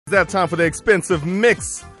That time for the expensive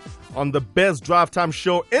mix on the best drive time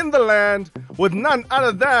show in the land with none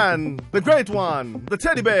other than the great one, the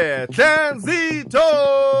teddy bear, Transito.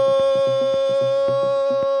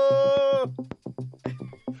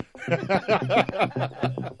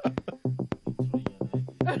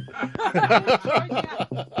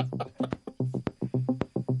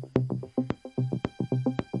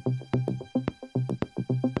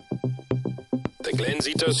 The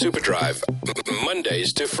Glenzito Superdrive,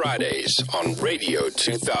 Mondays to Fridays on Radio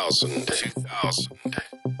 2000.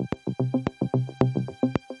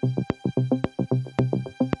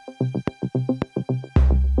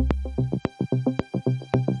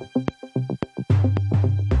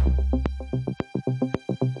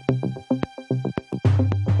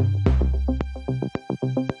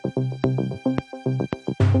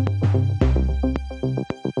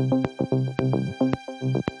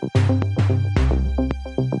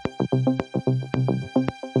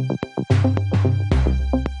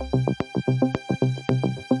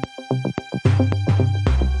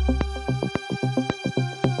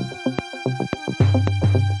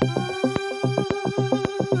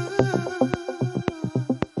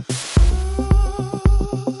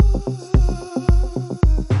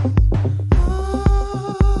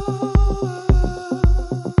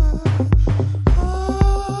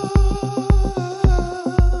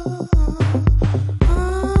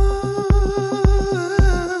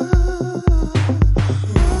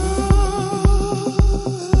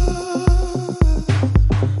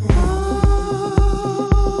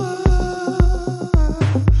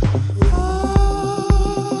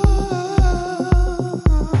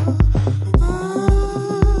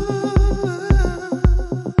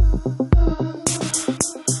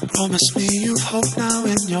 Promise me you've hope now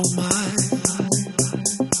in your mind.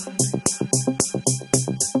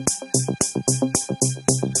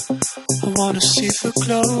 I wanna see the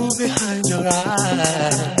glow behind your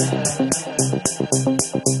eyes.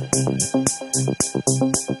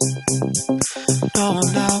 No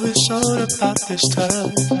one now is all about this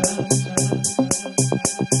touch.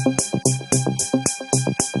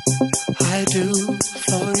 I do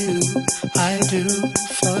for you, I do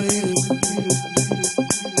for you.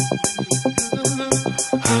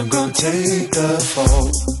 I'm gonna take the fall.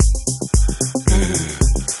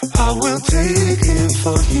 I will take it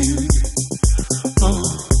for you.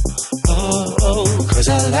 Oh, 'cause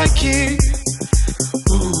I like you.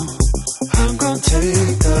 I'm gonna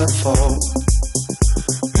take the fall.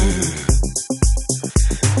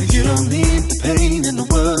 You don't need the pain and the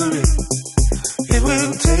worry. It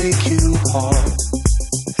will take you hard.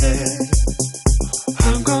 Yeah.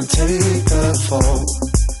 I'm gonna take the fall.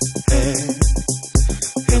 Yeah.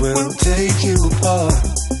 It will take you apart.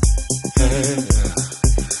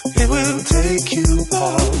 Yeah. It will take you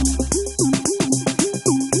apart.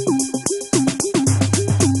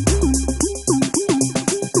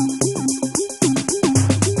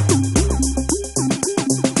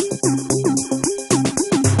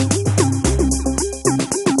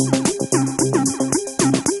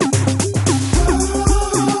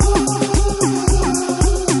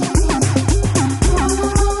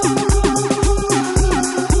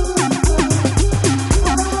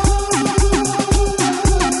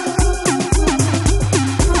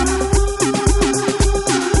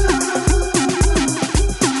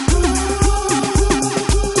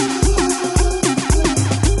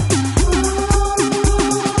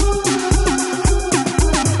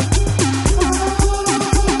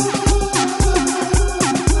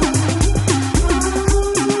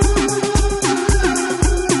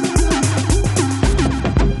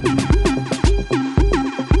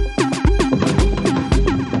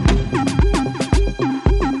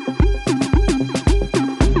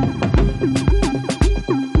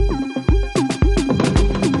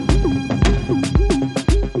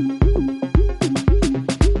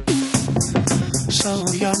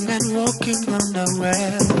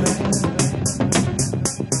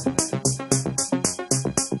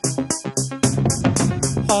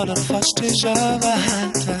 All the first deserve a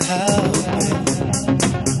hand to help.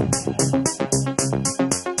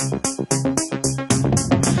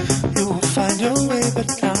 You will find your way, but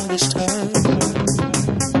now this time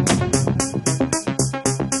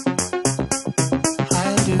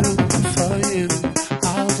I'll do for you,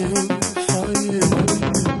 I'll do for you.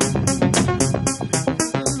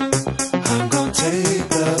 I'm gonna take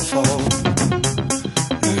the fall.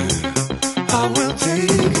 I will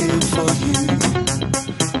take it for you.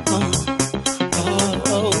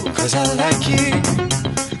 'Cause I like you.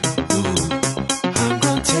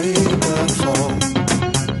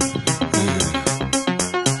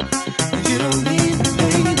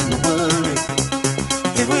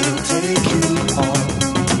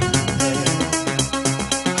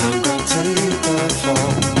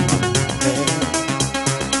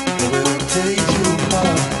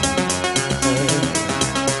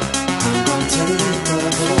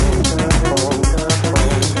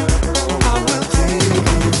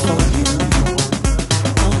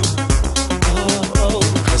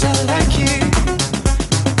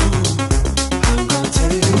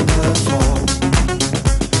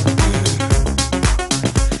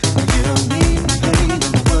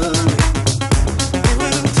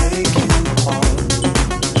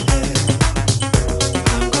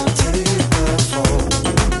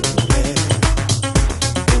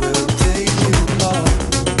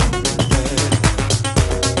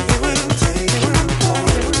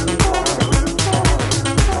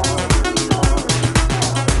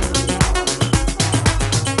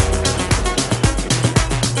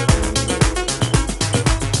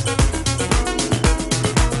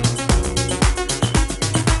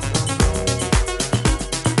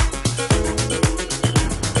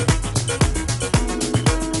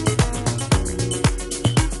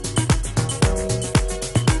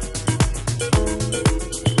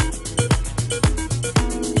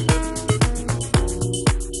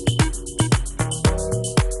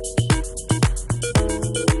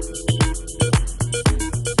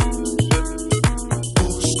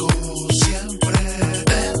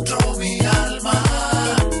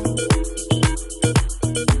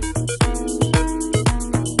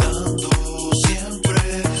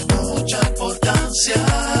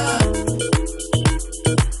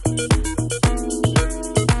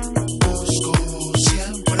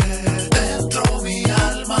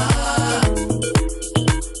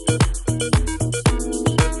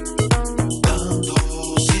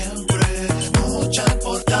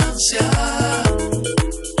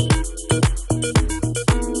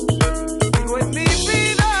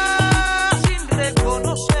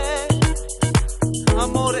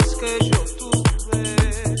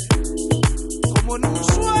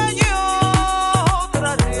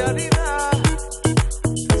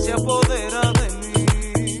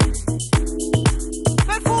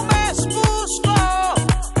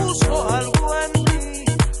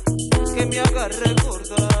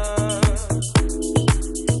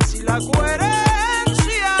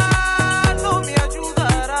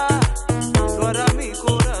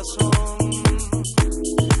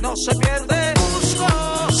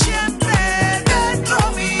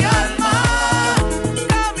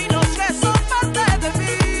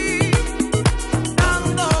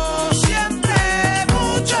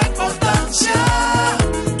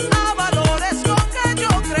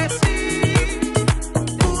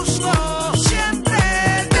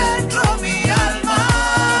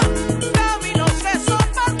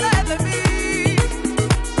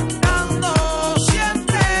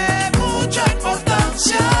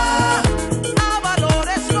 Importancia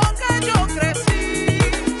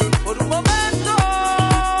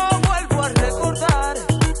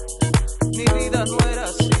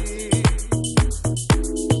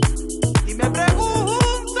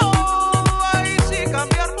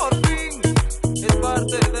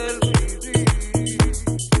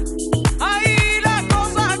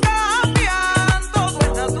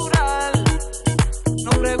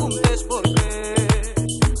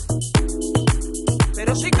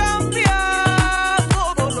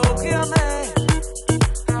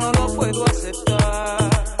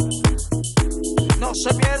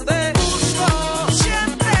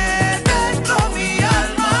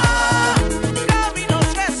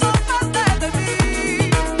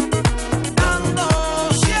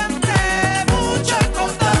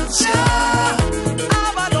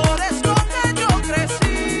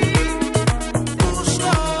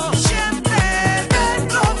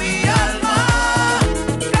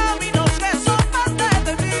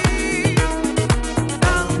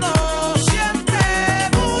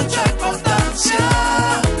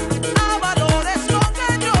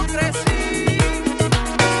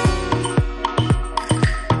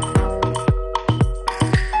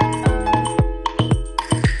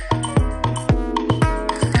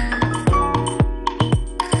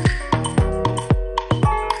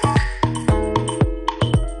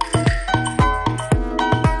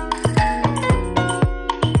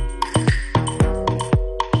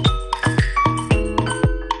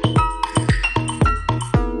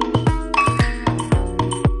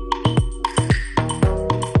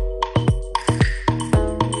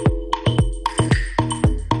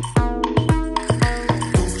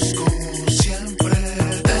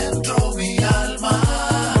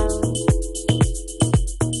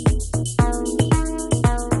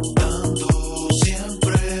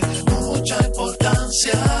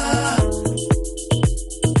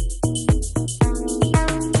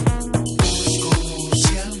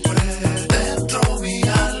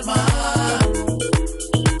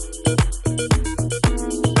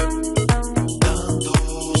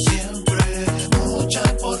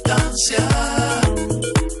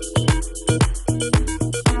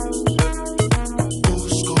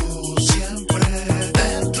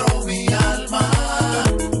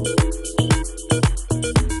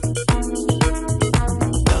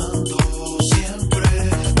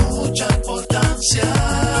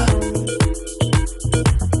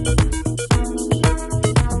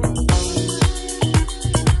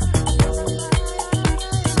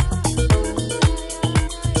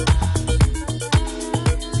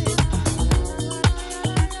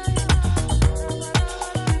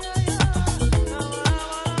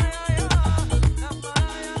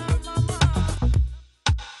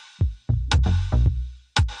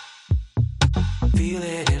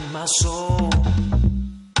in my soul.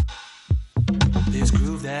 This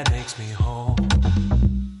groove that makes me whole.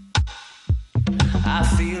 I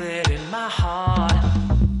feel it in my heart.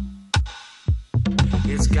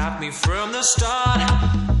 It's got me from the start.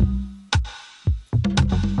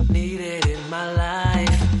 Need it in my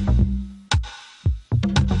life.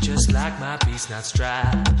 Just like my beats not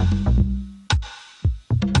strive.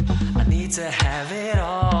 I need to have it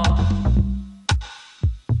all.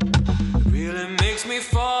 It really makes me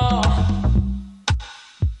fall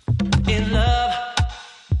in love.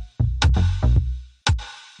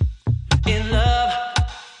 In love.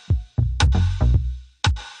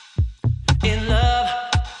 In love.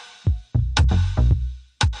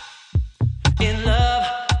 In love.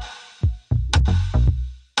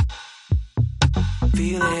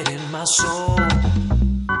 Feel it in my soul.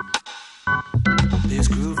 This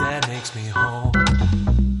groove that makes me whole.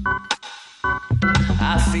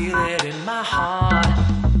 I feel it in my heart.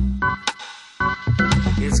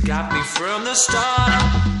 It's got me from the start.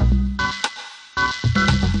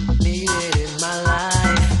 Need it in my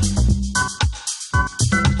life.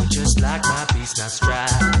 Just like my beats not strive.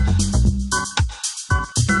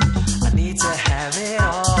 I need to have it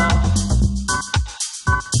all.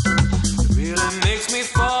 It really makes me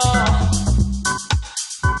fall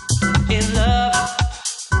in love.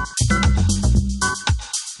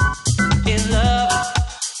 In love.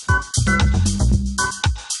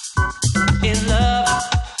 In love.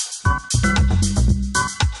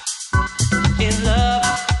 In love.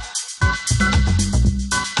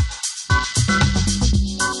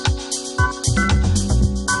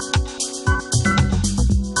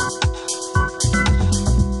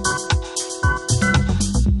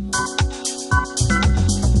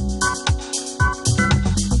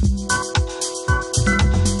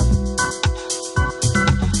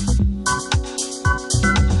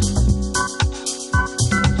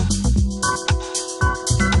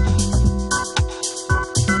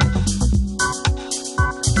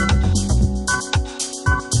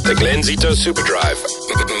 The Glenzito Superdrive,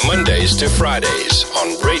 Mondays to Fridays on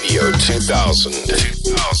Radio 2000.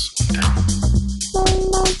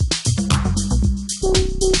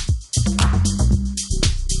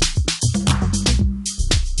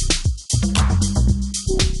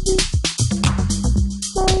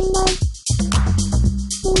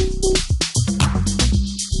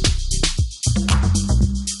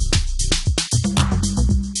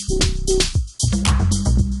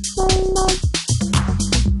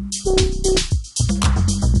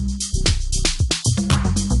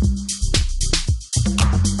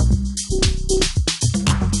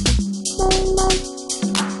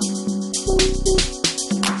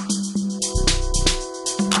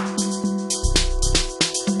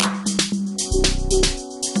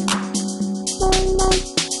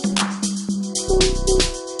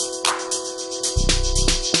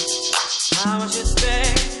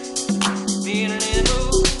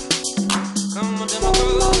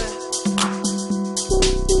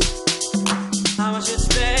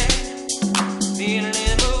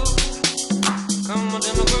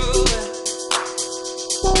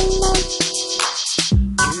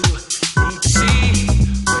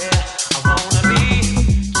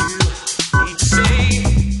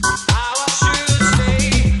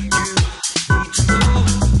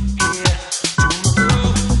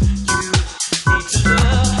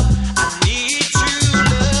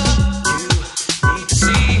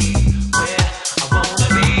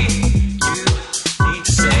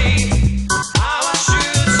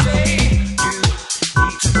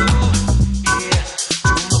 Ooh.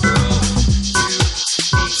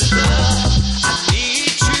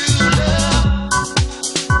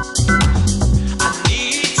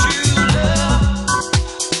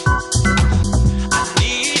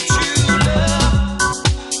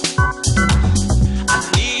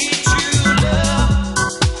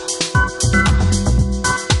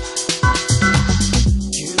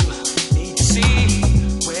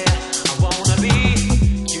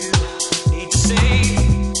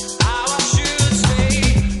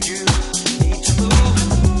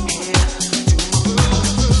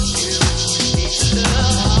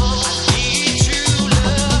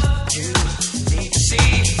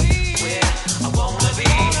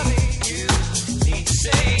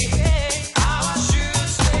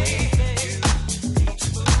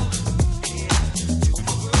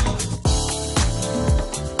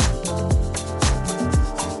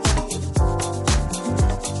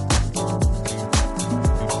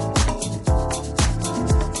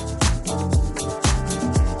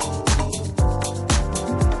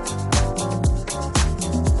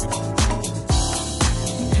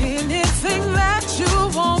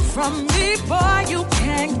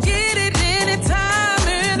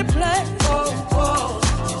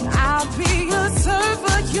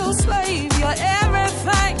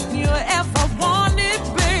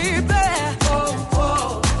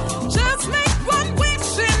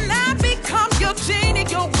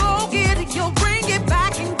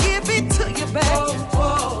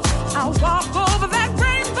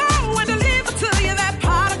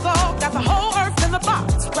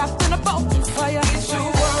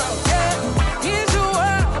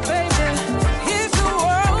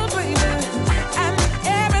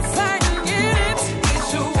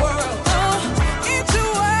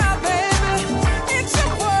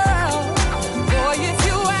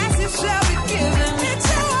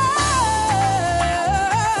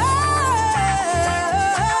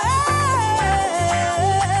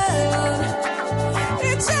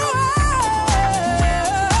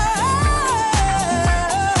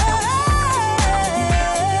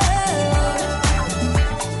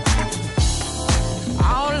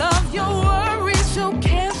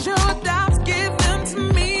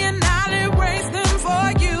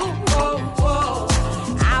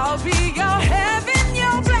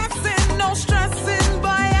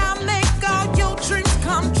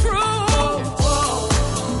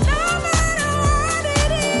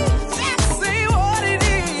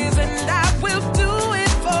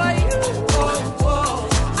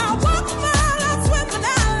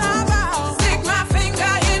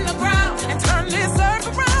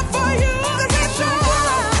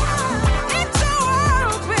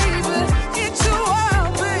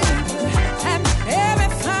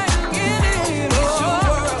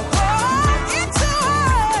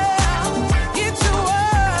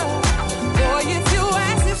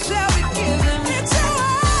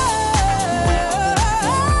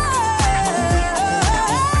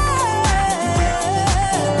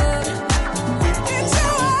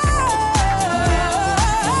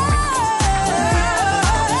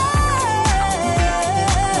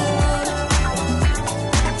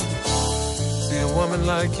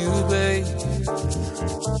 like you, babe.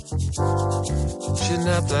 Shouldn't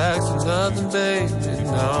have to ask for nothing, baby.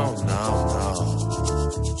 No, no, no.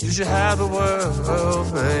 You should have the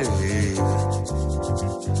world, baby,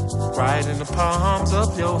 right in the palms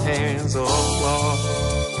of your hands, oh, oh.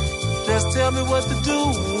 Just tell me what to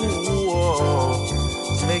do, oh,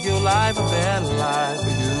 to make your life a better life for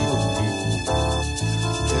you.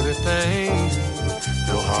 Anything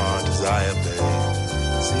your heart desire, babe.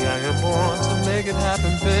 See, I am born to make it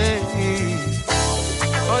happen, babe.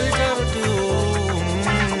 All you gotta do,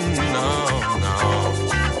 no, no,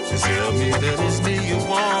 is tell me that it's me you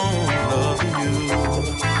want, loving you.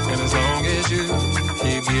 And as long as you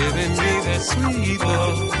keep giving me that sweet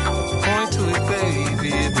love, point to it, baby,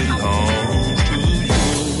 it belongs to you.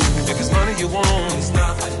 If it's money you want, it's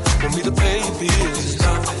nothing. Want me to pay your bills, it's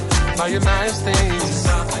nothing. Buy your nice things, it's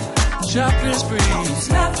nothing. Shopping spree, it's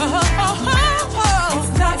nothing.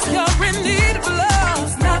 It's nothing. If you're in need of love,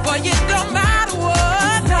 it's nothing. Boy, it don't matter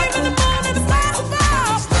what. Even the morning is not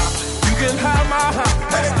about. You can have my heart,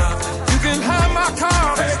 hey. You can have my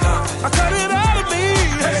car, hey. I cut it out of me,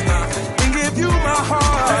 hey. And give you my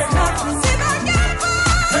heart. Hey. See, I got it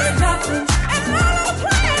all, hey. And all of the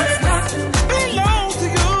plans hey. Belong to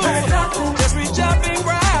you. Hey. Just reach up and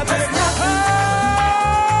grab it. Hey.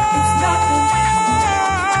 It's nothing.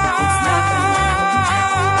 It's nothing. It's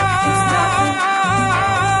nothing. It's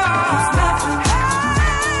nothing.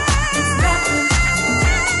 It's nothing.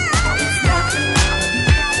 It's nothing.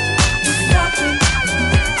 It's nothing. It's nothing.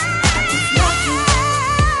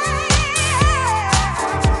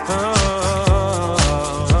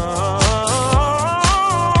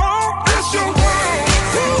 It's your world.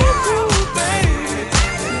 Ooh, baby.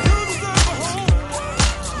 You deserve a home.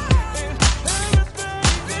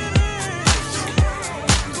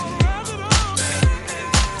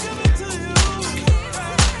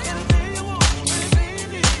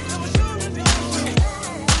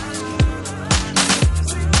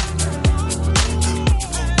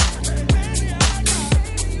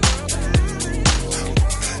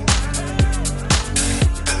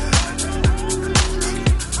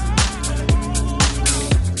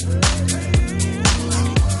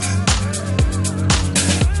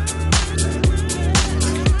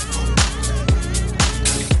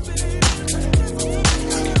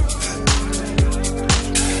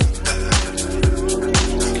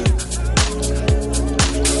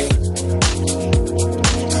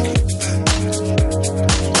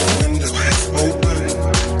 Window has opened.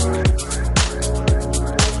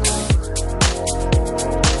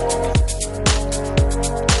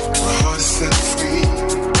 My heart is set free.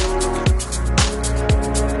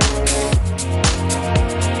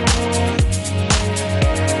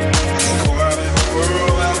 I can go out in the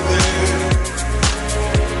world out there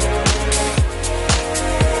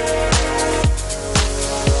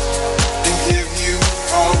and give you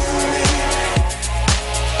all of me.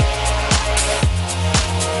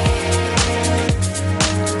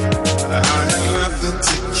 I have nothing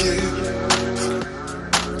to give.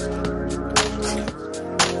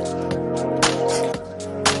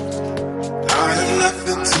 I have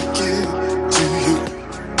nothing to give to you.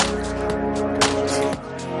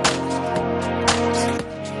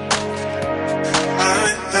 I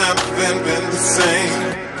haven't been the same.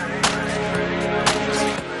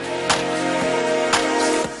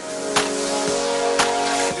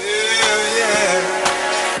 Yeah, yeah.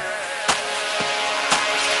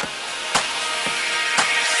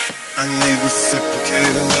 I need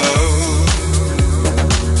reciprocated love.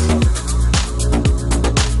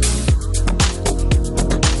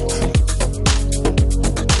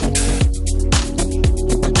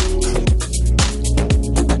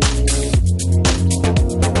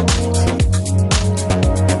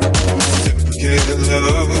 Reciprocated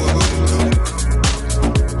love.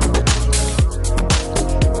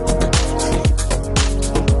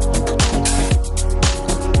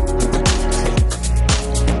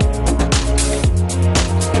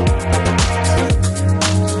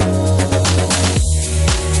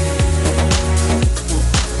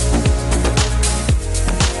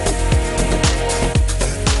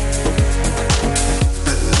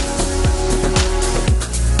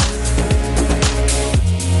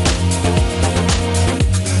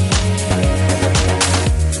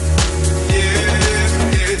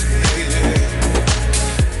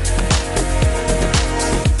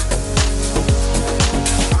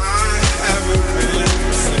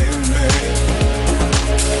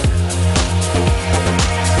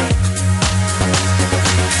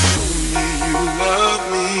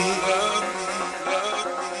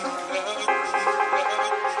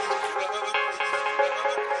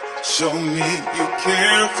 Show me you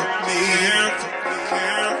care for me. I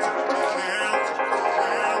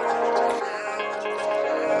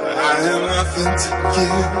have nothing to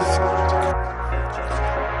give.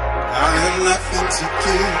 I have nothing to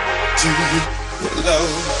give to you, but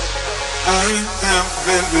love. I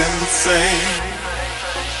haven't been the same.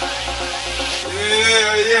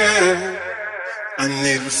 Yeah, yeah. I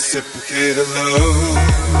need reciprocated love.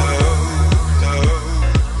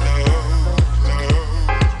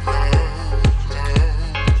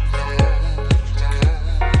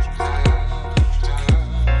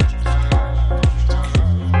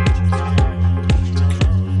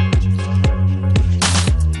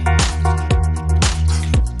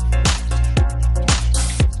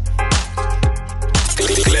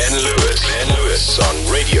 Glenn Lewis on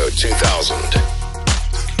Radio 2000.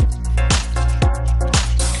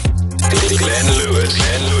 Glenn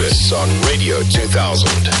Lewis on Radio 2000.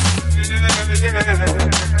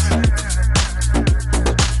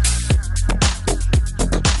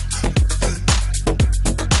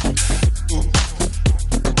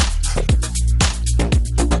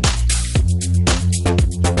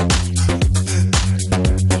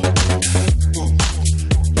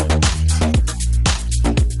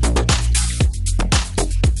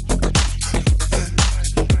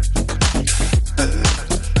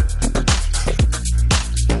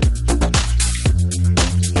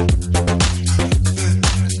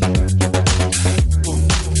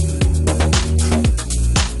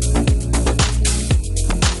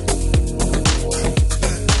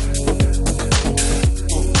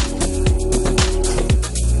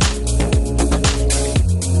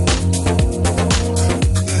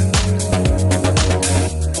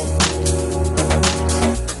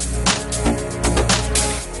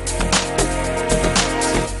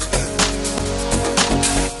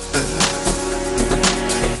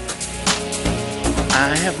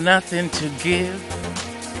 Nothing to give.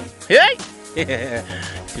 Hey,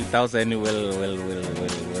 2000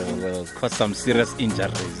 will cause some serious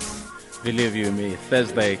injuries. Believe you me.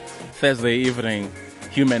 Thursday evening,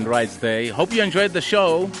 Human Rights Day. Hope you enjoyed the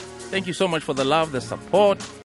show. Thank you so much for the love, the support.